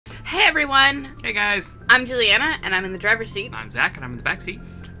Hey everyone! Hey guys! I'm Juliana, and I'm in the driver's seat. I'm Zach, and I'm in the back seat.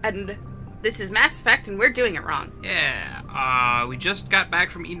 And this is Mass Effect, and we're doing it wrong. Yeah, we just got back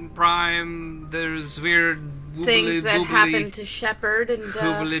from Eden Prime. There's weird things that happened to Shepard and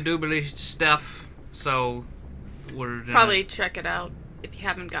doobly stuff. So we're gonna, probably check it out if you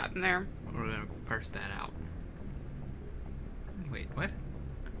haven't gotten there. We're gonna parse that out. Wait, what?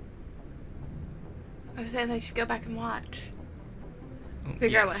 I was saying they should go back and watch. Oh,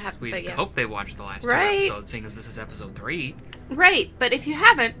 Figure out what happened. We but yeah. hope they watched the last two Right. episodes, seeing as this is episode 3. Right, but if you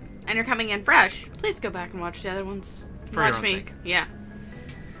haven't and you're coming in fresh, please go back and watch the other ones. For Watch your own me. sake. Yeah.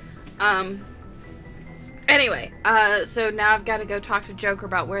 Anyway, so now I've got to go talk to Joker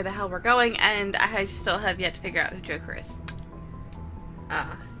about where the hell we're going, and I still have yet to figure out who Joker is.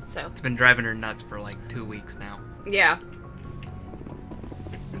 So. It's been driving her nuts for like 2 weeks now. Yeah.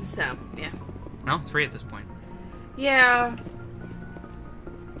 So, yeah. No, 3 at this point. Yeah.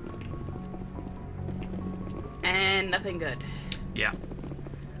 And nothing good. Yeah.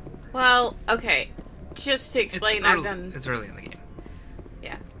 Well, okay. Just to explain, It's early in the game.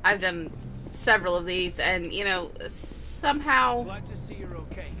 Yeah, I've done several of these, and, you know, somehow Glad to see you're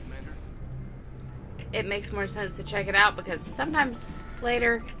okay, Commander. it makes more sense to check it out, because sometimes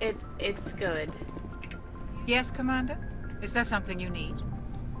later, it's good. Yes, Commander? Is there something you need?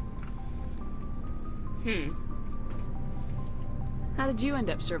 How did you end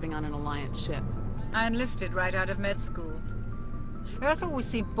up serving on an Alliance ship? I enlisted right out of med school. Earth always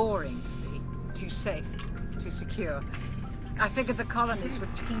seemed boring to me. Too safe, too secure. I figured the colonies were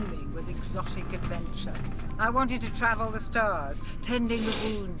teeming with exotic adventure. I wanted to travel the stars, tending the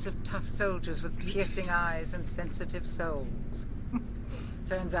wounds of tough soldiers with piercing eyes and sensitive souls.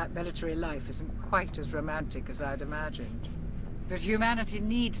 Turns out military life isn't quite as romantic as I'd imagined. But humanity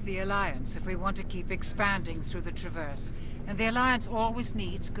needs the Alliance if we want to keep expanding through the Traverse. And the Alliance always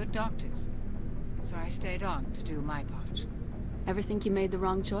needs good doctors. So I stayed on to do my part. Ever think you made the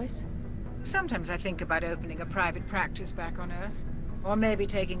wrong choice? Sometimes I think about opening a private practice back on Earth. Or maybe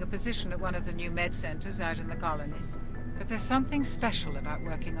taking a position at one of the new med centers out in the colonies. But there's something special about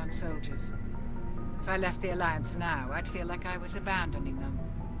working on soldiers. If I left the Alliance now, I'd feel like I was abandoning them.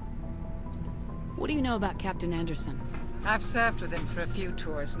 What do you know about Captain Anderson? I've served with him for a few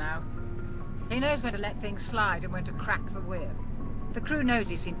tours now. He knows when to let things slide and when to crack the whip. The crew knows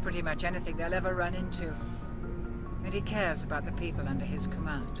he's seen pretty much anything they'll ever run into. And he cares about the people under his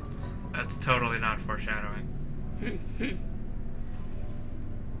command. That's totally not foreshadowing.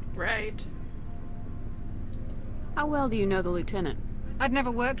 Right. How well do you know the Lieutenant? I'd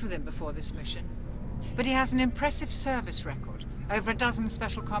never worked with him before this mission. But he has an impressive service record. Over a dozen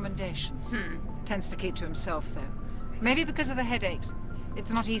special commendations. Tends to keep to himself, though. Maybe because of the headaches.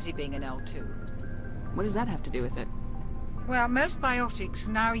 It's not easy being an L2. What does that have to do with it? Well, most biotics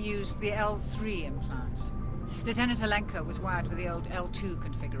now use the L3 implants. Lieutenant Alenko was wired with the old L2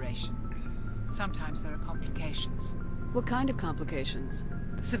 configuration. Sometimes there are complications. What kind of complications?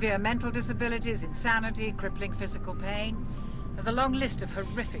 Severe mental disabilities, insanity, crippling physical pain. There's a long list of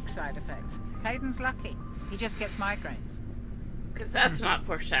horrific side effects. Caden's lucky. He just gets migraines. Because that's not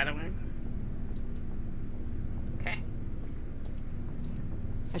foreshadowing. Okay.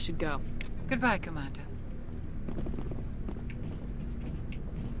 I should go. Goodbye, Commander.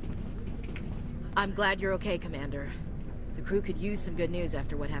 I'm glad you're okay, Commander. The crew could use some good news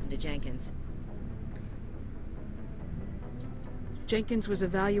after what happened to Jenkins. Jenkins was a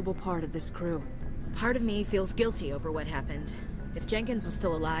valuable part of this crew. Part of me feels guilty over what happened. If Jenkins was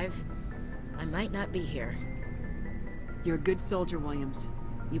still alive, I might not be here. You're a good soldier, Williams.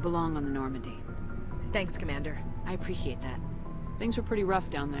 You belong on the Normandy. Thanks, Commander. I appreciate that. Things were pretty rough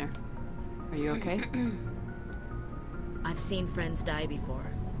down there. Are you okay? I've seen friends die before.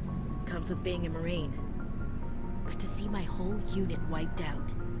 Comes with being a Marine. But to see my whole unit wiped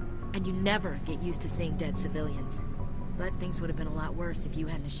out, and you never get used to seeing dead civilians. But things would have been a lot worse if you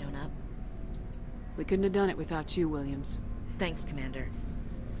hadn't shown up. We couldn't have done it without you, Williams. Thanks, Commander.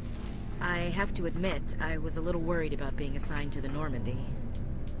 I have to admit, I was a little worried about being assigned to the Normandy.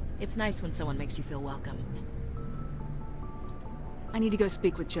 It's nice when someone makes you feel welcome. I need to go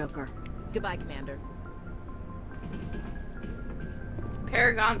speak with Joker. Goodbye, Commander.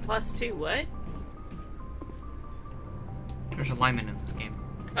 Paragon +2, what? There's a lineman in this game.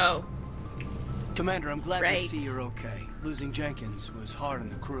 Oh. Commander, I'm glad Right. to see you're okay. Losing Jenkins was hard on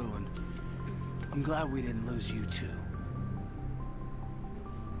the crew, and I'm glad we didn't lose you too.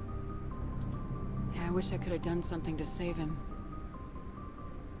 Yeah, I wish I could have done something to save him.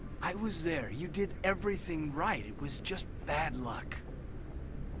 I was there. You did everything right. It was just bad luck.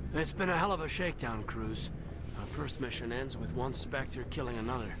 It's been a hell of a shakedown, Cruz. Our first mission ends with one Spectre killing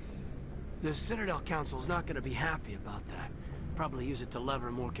another. The Citadel Council's not gonna be happy about that. Probably use it to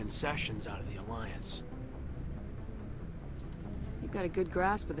lever more concessions out of the Alliance. You've got a good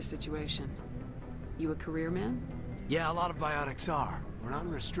grasp of the situation. You a career man? Yeah, a lot of biotics are. We're not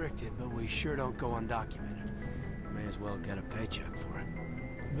restricted, but we sure don't go undocumented. May as well get a paycheck for it.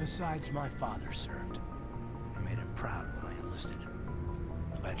 Besides, my father served. I made him proud when I enlisted.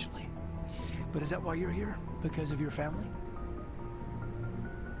 Eventually. But is that why you're here? Because of your family?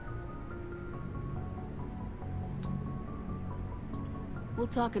 We'll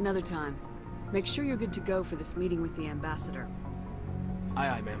talk another time. Make sure you're good to go for this meeting with the ambassador. Aye,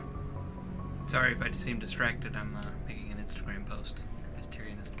 aye, ma'am. Sorry if I seem distracted. I'm making an Instagram post. As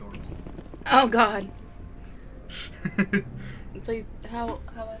Tyrion is adorable. Oh God. Please, how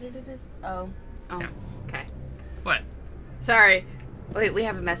edited is? Oh. Yeah. Okay. What? Sorry. Wait, we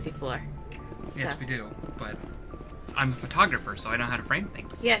have a messy floor. Yes, we do. But I'm a photographer, so I know how to frame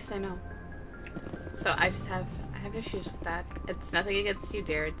things. Yes, I know. So I have issues with that. It's nothing against you,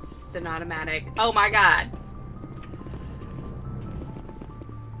 dear. It's just an automatic. Oh my God.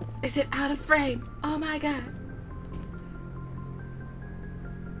 Is it out of frame? Oh my God.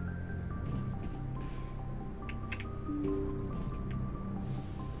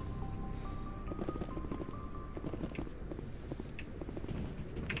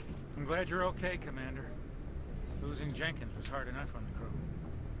 I'm glad you're okay, Commander. Losing Jenkins was hard enough on the crew.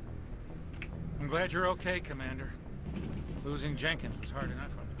 I'm glad you're okay, Commander. Losing Jenkins was hard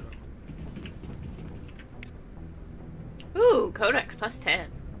enough on the crew. Ooh, Codex plus 10.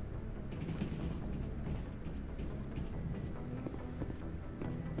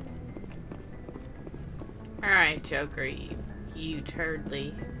 Alright, Joker, you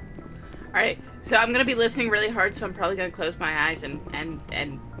turdly. Alright, so I'm gonna be listening really hard, so I'm probably gonna close my eyes and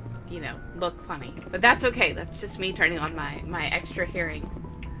you know, look funny. But that's okay, that's just me turning on my extra hearing.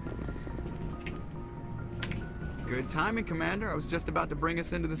 Good timing, Commander. I was just about to bring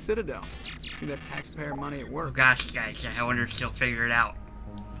us into the Citadel. See that taxpayer money at Oh work. gosh, guys, I wonder if she'll figure it out.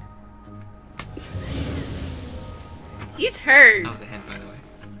 You turd! That was a hint, by the way.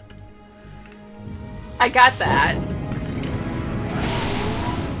 I got that.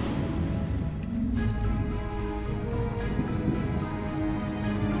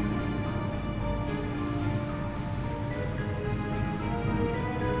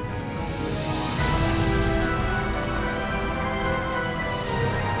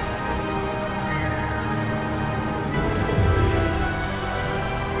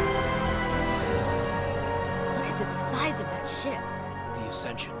 Look at the size of that ship. The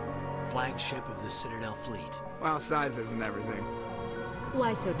Ascension, flagship of the Citadel fleet. Well, size isn't everything.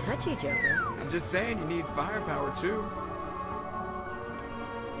 Why so touchy, Joker? I'm just saying you need firepower, too.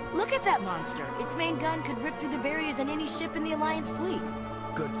 Look at that monster. Its main gun could rip through the barriers in any ship in the Alliance fleet.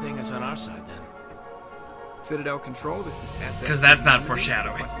 Good thing it's on our side, then. Citadel Control, this is SS. 'Cause that's not Normandy,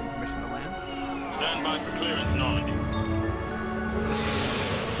 foreshadowing. requesting permission to land. Stand by for clearance, Normandy.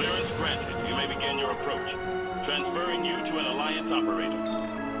 Clearance granted. You may begin your approach. Transferring you to an Alliance operator.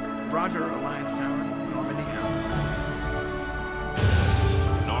 Roger, Alliance Tower. Normandy out.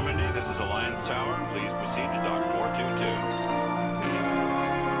 Normandy, this is Alliance Tower. Please proceed to Dock 422.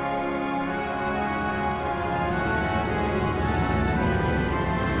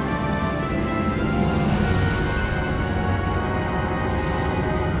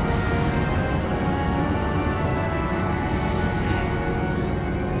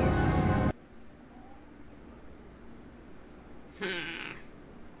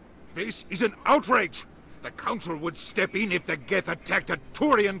 This is an outrage! The Council would step in if the Geth attacked a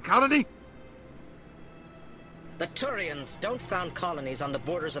Turian colony? The Turians don't found colonies on the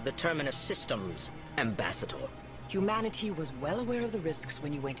borders of the Terminus systems, Ambassador. Humanity was well aware of the risks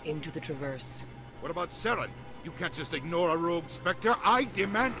when you went into the Traverse. What about Saren? You can't just ignore a rogue Spectre. I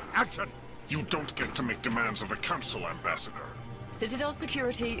demand action! You don't get to make demands of the Council, Ambassador. Citadel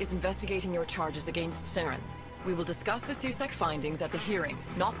Security is investigating your charges against Saren. We will discuss the CSEC findings at the hearing,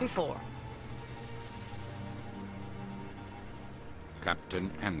 not before. Captain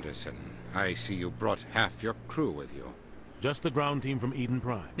Anderson, I see you brought half your crew with you. Just the ground team from Eden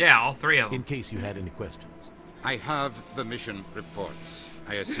Prime. Yeah, all three of them. In case you had any questions. I have the mission reports.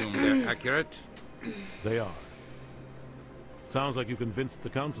 I assume they're accurate? They are. Sounds like you convinced the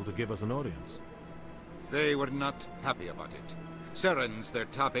Council to give us an audience. They were not happy about it. Saren's their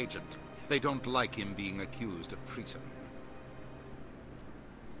top agent. They don't like him being accused of treason.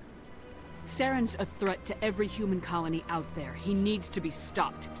 Saren's a threat to every human colony out there. He needs to be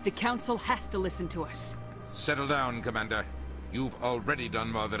stopped. The Council has to listen to us. Settle down, Commander. You've already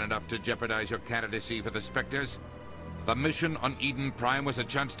done more than enough to jeopardize your candidacy for the Spectres. The mission on Eden Prime was a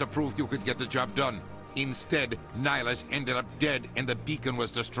chance to prove you could get the job done. Instead, Nihilus ended up dead and the beacon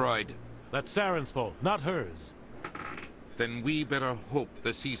was destroyed. That's Saren's fault, not hers. Then we better hope the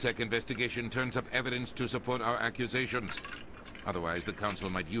CSEC investigation turns up evidence to support our accusations. Otherwise, the Council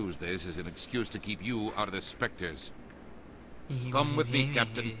might use this as an excuse to keep you out of the Spectres. Come with me,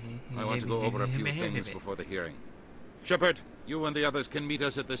 Captain. I want to go over a few things before the hearing. Shepard, you and the others can meet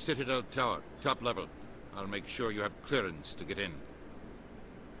us at the Citadel Tower, top level. I'll make sure you have clearance to get in.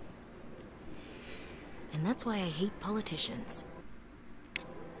 And that's why I hate politicians.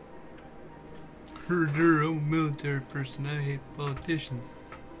 You're a military person. I hate politicians.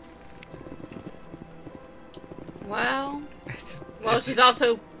 Well, she's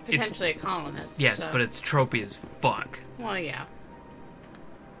also potentially a colonist. Yes, so. but it's tropey as fuck. Well, yeah.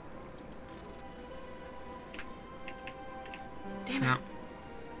 Damn it. No.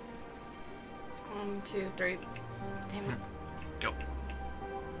 1, 2, 3. Damn it. Go.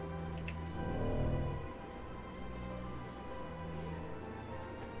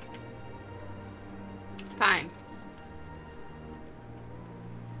 Fine.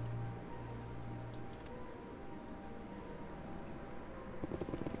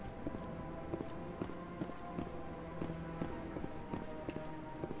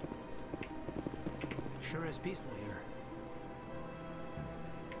 Sure is peaceful here.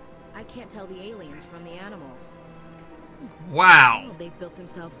 I can't tell the aliens from the animals. Wow. Oh, they've built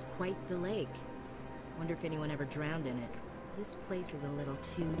themselves quite the lake. Wonder if anyone ever drowned in it. This place is a little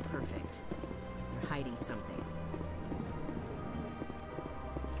too perfect. They're hiding something.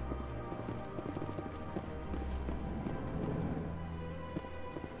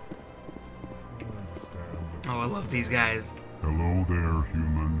 Oh, I love these guys. Hello there,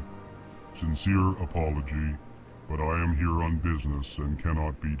 human. Sincere apology, but I am here on business and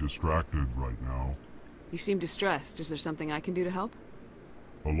cannot be distracted right now. You seem distressed. Is there something I can do to help?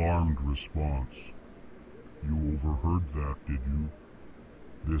 Alarmed response. You overheard that, did you?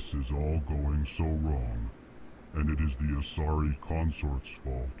 This is all going so wrong, and it is the Asari consort's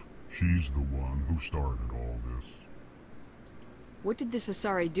fault. She's the one who started all this. What did this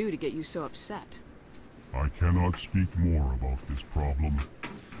Asari do to get you so upset? I cannot speak more about this problem.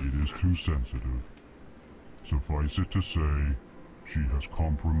 It is too sensitive. Suffice it to say, she has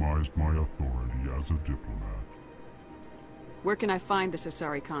compromised my authority as a diplomat. Where can I find this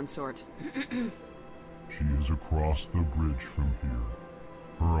Asari consort? She is across the bridge from here.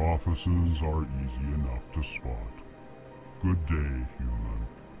 Her offices are easy enough to spot. Good day, human.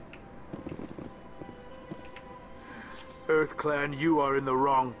 EarthClan, you are in the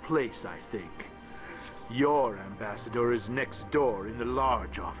wrong place, I think. Your ambassador is next door in the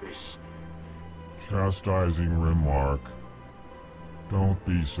large office. Chastising remark. Don't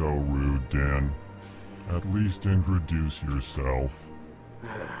be so rude, Din. At least introduce yourself.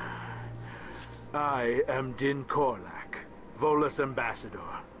 I am Din Korlak, Volus ambassador.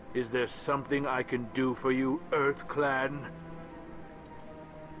 Is there something I can do for you, EarthClan?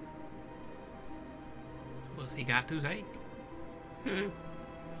 What's he got to say?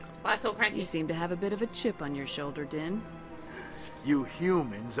 Why so cranky? You seem to have a bit of a chip on your shoulder, Din. You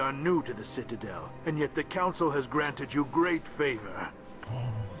humans are new to the Citadel, and yet the Council has granted you great favor.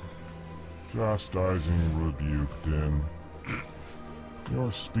 Chastising rebuke, Din.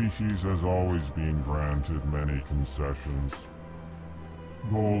 Your species has always been granted many concessions.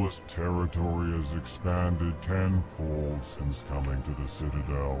 Volus territory has expanded tenfold since coming to the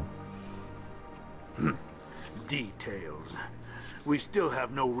Citadel. Details. We still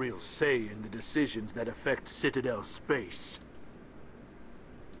have no real say in the decisions that affect Citadel space.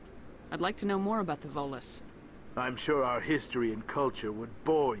 I'd like to know more about the Volus. I'm sure our history and culture would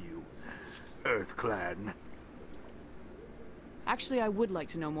bore you, EarthClan. Actually, I would like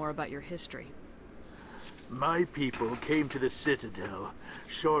to know more about your history. My people came to the Citadel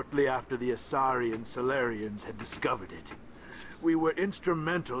shortly after the Asari and Salarians had discovered it. We were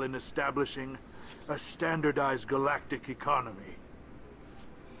instrumental in establishing a standardized galactic economy.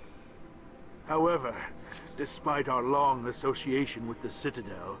 However, despite our long association with the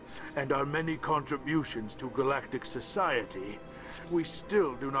Citadel and our many contributions to galactic society, we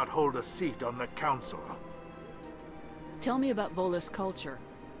still do not hold a seat on the Council. Tell me about Volus culture.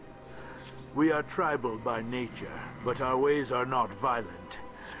 We are tribal by nature, but our ways are not violent.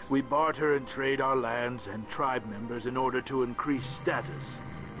 We barter and trade our lands and tribe members in order to increase status.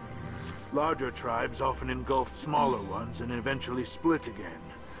 Larger tribes often engulf smaller ones and eventually split again.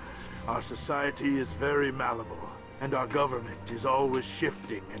 Our society is very malleable, and our government is always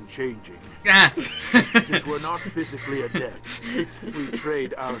shifting and changing. Since we're not physically adept, we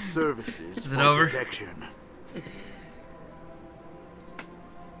trade our services for protection.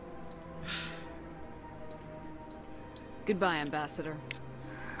 Goodbye, Ambassador.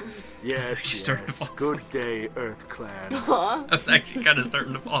 Yes, starting to yes. fall Good day, Earth Clan. Huh? I was actually kind of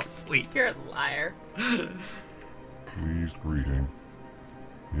starting to fall asleep. You're a liar. Pleased greeting.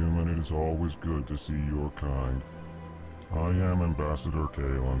 Human, it is always good to see your kind. I am Ambassador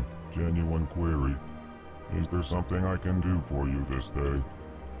Kalen. Genuine query. Is there something I can do for you this day?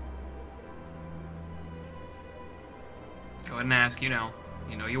 Go ahead and ask, you know.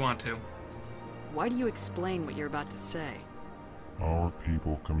 You know you want to. Why do you explain what you're about to say? Our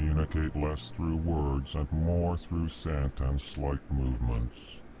people communicate less through words and more through scent and slight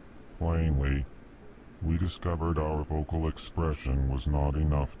movements. Plainly, we discovered our vocal expression was not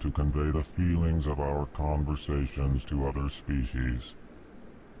enough to convey the feelings of our conversations to other species.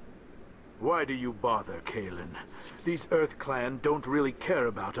 Why do you bother, Kalen? These Earth Clan don't really care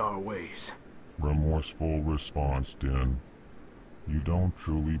about our ways. Remorseful response, Din. You don't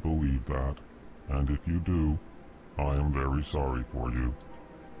truly believe that, and if you do, I am very sorry for you.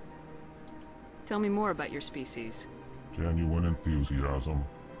 Tell me more about your species. Genuine enthusiasm.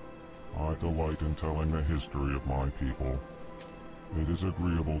 I delight in telling the history of my people. It is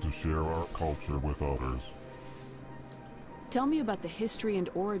agreeable to share our culture with others. Tell me about the history and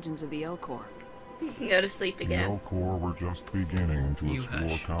origins of the Elcor. You can go to sleep The again. Elcor were just beginning to You explore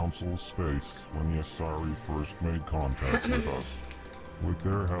hush. Council space when the Asari first made contact with us. With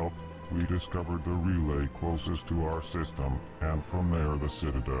their help, we discovered the relay closest to our system, and from there the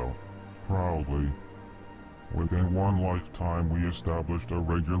Citadel. Proudly, within one lifetime we established a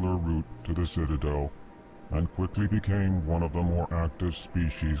regular route to the Citadel, and quickly became one of the more active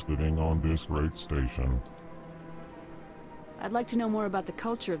species living on this great station. I'd like to know more about the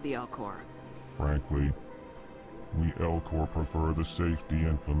culture of the Elcor. Frankly, we Elcor prefer the safety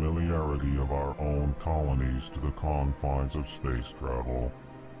and familiarity of our own colonies to the confines of space travel.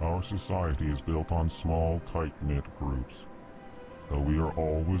 Our society is built on small, tight-knit groups. Though we are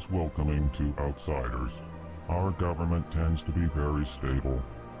always welcoming to outsiders, our government tends to be very stable.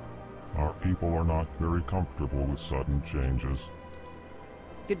 Our people are not very comfortable with sudden changes.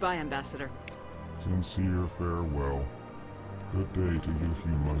 Goodbye, Ambassador. Sincere farewell. Good day to you,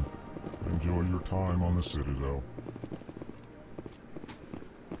 human. Enjoy your time on the Citadel.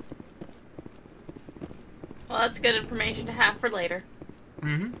 Well, that's good information to have for later.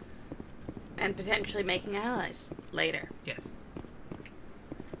 Mm-hmm. And potentially making allies later. Yes.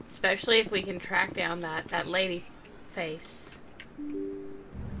 Especially if we can track down that lady face.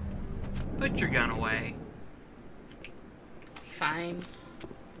 Put your gun away. Fine.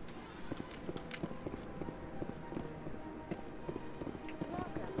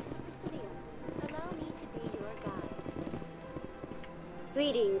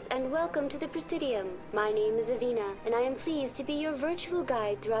 Greetings and welcome to the Presidium. My name is Avina, and I am pleased to be your virtual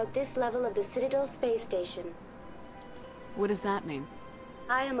guide throughout this level of the Citadel space station. What does that mean?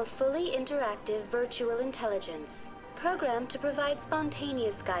 I am a fully interactive virtual intelligence, programmed to provide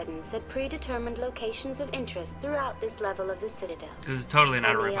spontaneous guidance at predetermined locations of interest throughout this level of the Citadel. This is totally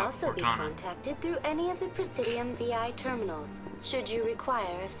not a I may rip-off also of be Cortana. contacted through any of the Presidium VI terminals, should you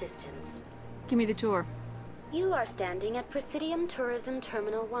require assistance. Give me the tour. You are standing at Presidium Tourism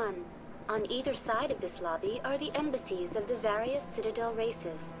Terminal 1. On either side of this lobby are the embassies of the various Citadel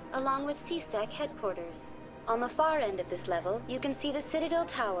races, along with CSEC headquarters. On the far end of this level, you can see the Citadel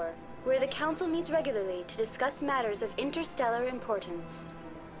Tower, where the Council meets regularly to discuss matters of interstellar importance.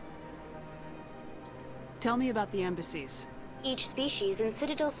 Tell me about the embassies. Each species in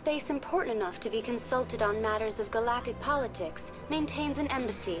Citadel space important enough to be consulted on matters of galactic politics maintains an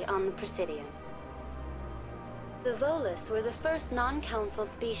embassy on the Presidium. The Volus were the first non-council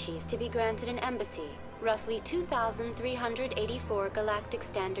species to be granted an embassy, roughly 2,384 galactic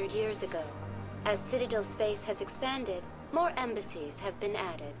standard years ago. As Citadel space has expanded, more embassies have been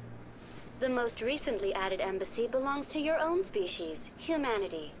added. The most recently added embassy belongs to your own species,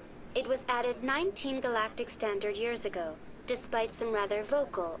 humanity. It was added 19 galactic standard years ago, despite some rather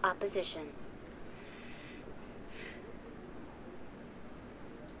vocal opposition.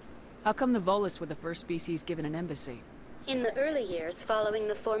 How come the Volus were the first species given an embassy? In the early years following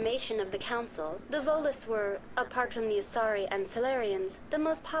the formation of the Council, the Volus were, apart from the Asari and Solarians, the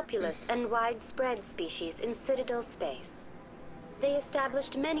most populous and widespread species in Citadel space. They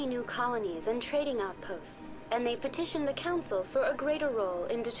established many new colonies and trading outposts, and they petitioned the Council for a greater role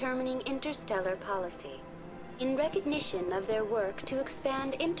in determining interstellar policy. In recognition of their work to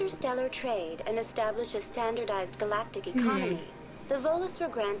expand interstellar trade and establish a standardized galactic economy, the Volus were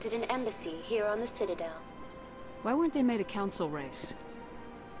granted an embassy here on the Citadel. Why weren't they made a council race?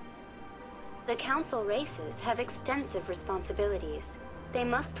 The Council races have extensive responsibilities. They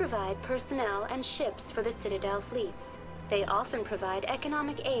must provide personnel and ships for the Citadel fleets. They often provide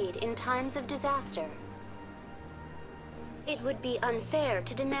economic aid in times of disaster. It would be unfair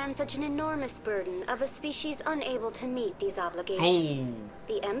to demand such an enormous burden of a species unable to meet these obligations.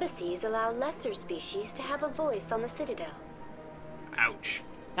 The embassies allow lesser species to have a voice on the Citadel. Ouch.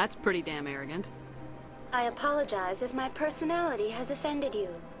 That's pretty damn arrogant. I apologize if my personality has offended you.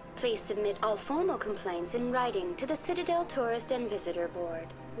 Please submit all formal complaints in writing to the Citadel Tourist and Visitor Board.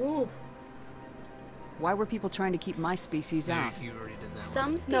 Ooh. Why were people trying to keep my species out? You already did that.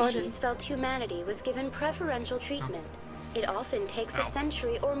 Some species felt humanity was given preferential treatment. It often takes a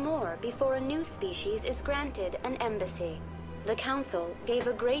century or more before a new species is granted an embassy. The Council gave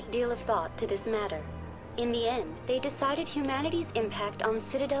a great deal of thought to this matter. In the end, they decided humanity's impact on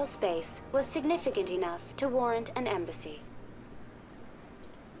Citadel space was significant enough to warrant an embassy.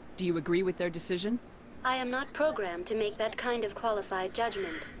 Do you agree with their decision? I am not programmed to make that kind of qualified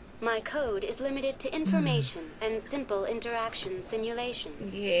judgment. My code is limited to information and simple interaction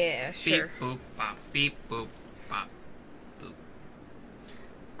simulations. Yeah, sure. Beep boop bop, beep boop bop, boop.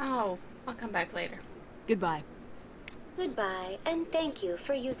 Oh, I'll come back later. Goodbye. Goodbye, and thank you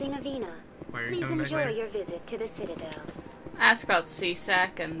for using Avina. Why are you Please coming back enjoy later? your visit to the Citadel. Ask about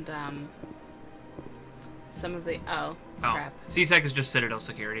CSEC and, some of the... Oh, crap. CSEC is just Citadel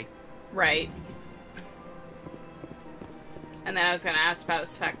security. Right. And then I was gonna ask about the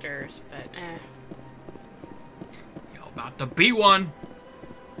Spectres, but You're about to be one!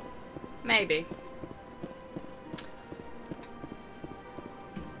 maybe.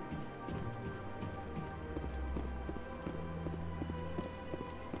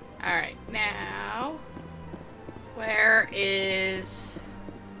 Alright, now... Where is...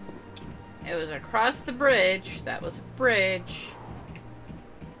 It was across the bridge. That was a bridge.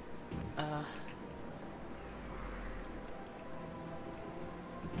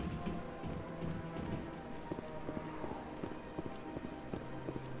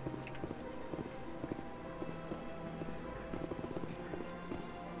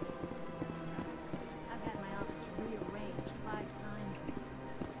 I've had my office rearranged 5 times now.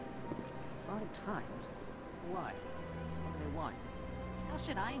 5 times? Why? What do they want? How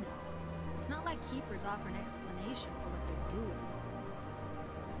should I know? It's not like keepers offer an explanation for what they're doing.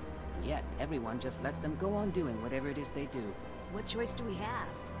 And yet, everyone just lets them go on doing whatever it is they do. What choice do we have?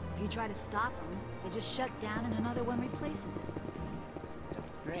 If you try to stop them, they just shut down and another one replaces it.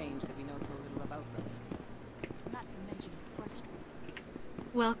 Just strange that we know so little about them. Not to mention frustrating.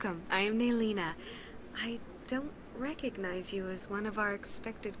 Welcome. I am Naylina. I don't recognize you as one of our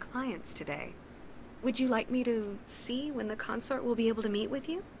expected clients today. Would you like me to see when the consort will be able to meet with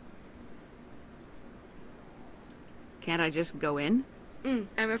you? Can't I just go in?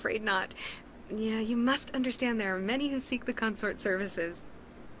 I'm afraid not. Yeah, you must understand there are many who seek the consort services.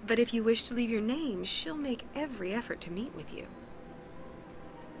 But if you wish to leave your name, she'll make every effort to meet with you.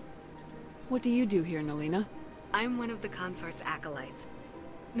 What do you do here, Naylina? I'm one of the consort's acolytes.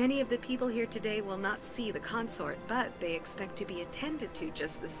 Many of the people here today will not see the consort, but they expect to be attended to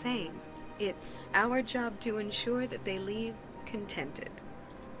just the same. It's our job to ensure that they leave contented.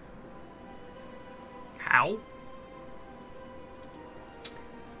 How?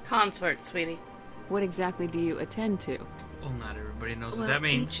 Consort, sweetie. What exactly do you attend to? Well, not everybody knows Well, what that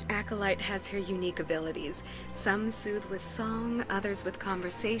means. each acolyte has her unique abilities. Some soothe with song, others with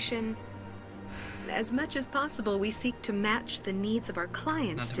conversation. As much as possible, we seek to match the needs of our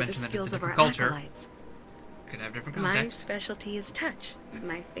clients Not to the mention that it's skills a of our different culture. acolytes. Could have different My contexts. specialty is touch.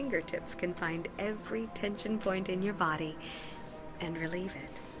 My fingertips can find every tension point in your body and relieve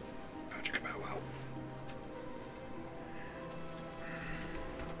it.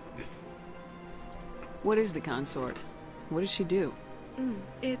 What is the consort? What does she do?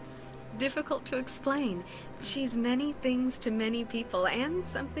 It's difficult to explain. She's many things to many people, and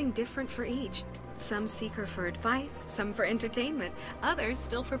something different for each. Some seek her for advice, some for entertainment, others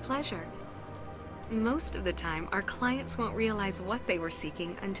still for pleasure. Most of the time, our clients won't realize what they were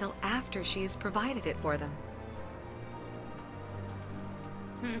seeking until after she has provided it for them.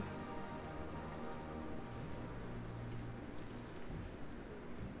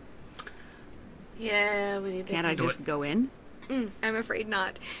 Yeah, we need to... Can't I just go in? I'm afraid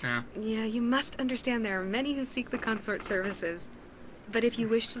not. Yeah. Yeah, you must understand there are many who seek the consort services. But if you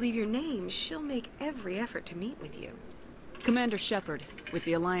wish to leave your name, she'll make every effort to meet with you. Commander Shepard, with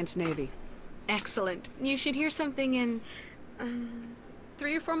the Alliance Navy. Excellent. You should hear something in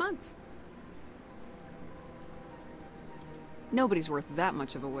 3 or 4 months. Nobody's worth that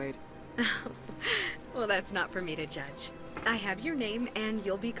much of a wait. Well, that's not for me to judge. I have your name and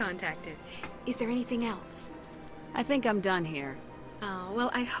you'll be contacted. Is there anything else? I think I'm done here. Oh,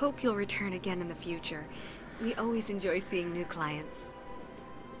 well, I hope you'll return again in the future. We always enjoy seeing new clients.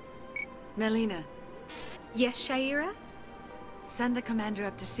 Melina. Yes, Shaira? Send the commander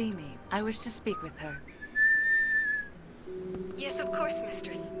up to see me. I wish to speak with her. Yes, of course,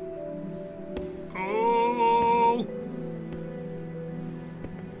 mistress. Oh!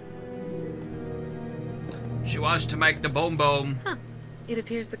 She wants to make the boom boom. Huh. It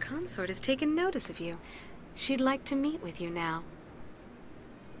appears the consort has taken notice of you. She'd like to meet with you now.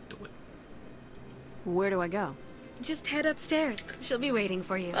 Do it. Where do I go? Just head upstairs. She'll be waiting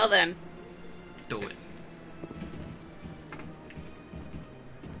for you. Well then. Do it.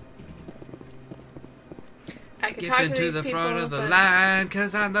 Skip into the front of the line,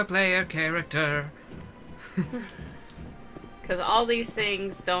 cause I'm the player character. Because all these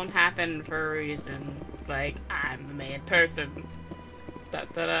things don't happen for a reason. Like, I'm the main person. Da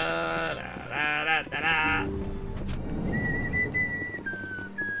da da da da da da.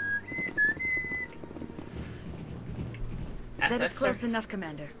 That is close enough,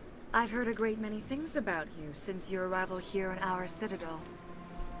 Commander. I've heard a great many things about you since your arrival here in our citadel.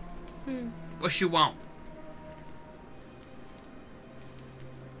 What you want?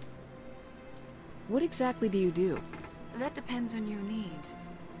 What exactly do you do? That depends on your needs.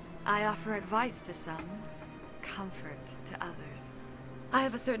 I offer advice to some, comfort to others. I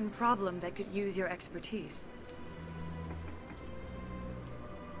have a certain problem that could use your expertise.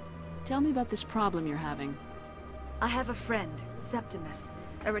 Tell me about this problem you're having. I have a friend, Septimus,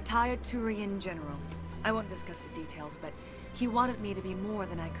 a retired Turian general. I won't discuss the details, but he wanted me to be more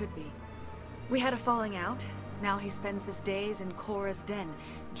than I could be. We had a falling out. Now he spends his days in Korra's den,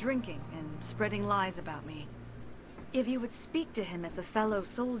 drinking and spreading lies about me. If you would speak to him as a fellow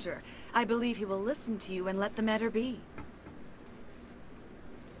soldier, I believe he will listen to you and let the matter be.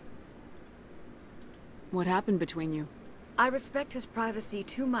 What happened between you? I respect his privacy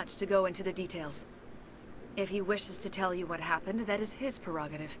too much to go into the details. If he wishes to tell you what happened, that is his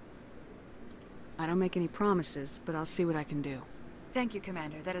prerogative. I don't make any promises, but I'll see what I can do. Thank you,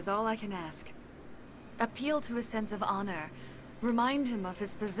 Commander. That is all I can ask. Appeal to his sense of honor. Remind him of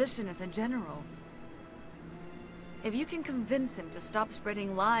his position as a general. If you can convince him to stop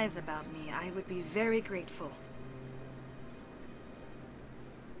spreading lies about me, I would be very grateful.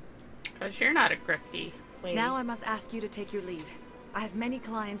 Because you're not a grifty lady. Now I must ask you to take your leave. I have many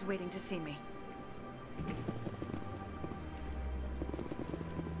clients waiting to see me.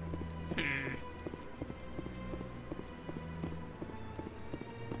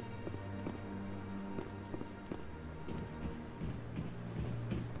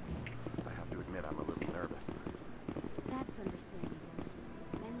 I have to admit I'm a little nervous. That's understandable.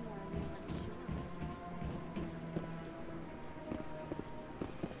 Many are a little unsure.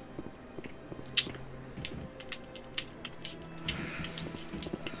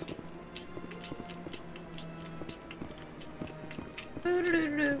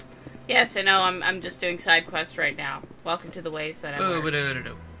 Yes, I know. I'm just doing side quests right now. Welcome to the ways that I work.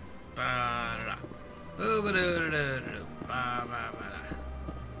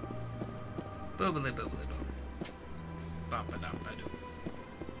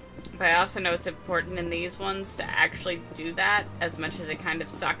 But I also know it's important in these ones to actually do that, as much as it kind of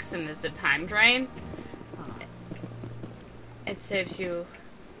sucks and is a time drain. It saves you...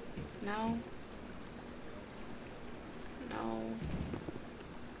 No. No.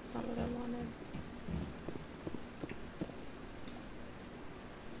 That's not what I wanted.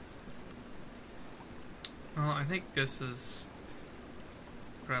 Well, I think this is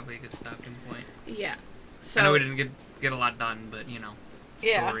probably a good stopping point. Yeah. So I know we didn't get a lot done, but you know,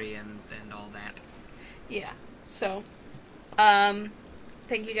 story and all that. Yeah. So,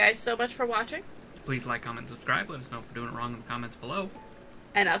 thank you guys so much for watching. Please like, comment, subscribe. Let us know if we're doing it wrong in the comments below.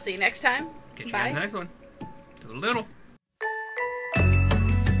 And I'll see you next time. Catch you guys in the next one. Toodle-doodle.